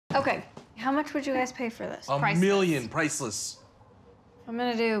Okay, how much would you guys pay for this? A million, priceless. I'm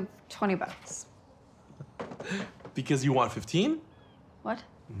gonna do 20 bucks. Because you want 15? What?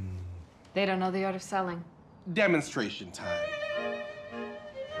 They don't know the art of selling. Demonstration time.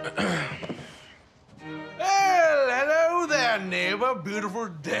 Well, hello there, neighbor. Beautiful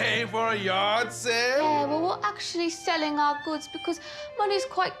day for a yard sale. Yeah, well, we're actually selling our goods because money's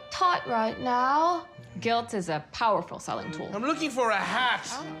quite tight right now. Guilt is a powerful selling tool. I'm looking for a hat.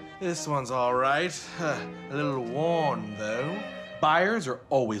 This one's all right. A little worn, though. Buyers are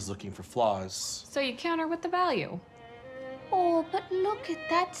always looking for flaws. So you counter with the value. Oh, but look at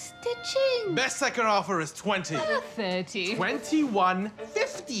that stitching. Best I can offer is 20. 30.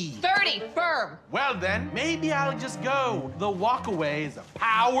 21.50. 30, firm. Well then, maybe I'll just go. The walkaway is a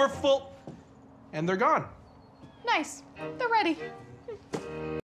powerful... And they're gone. Nice. They're ready.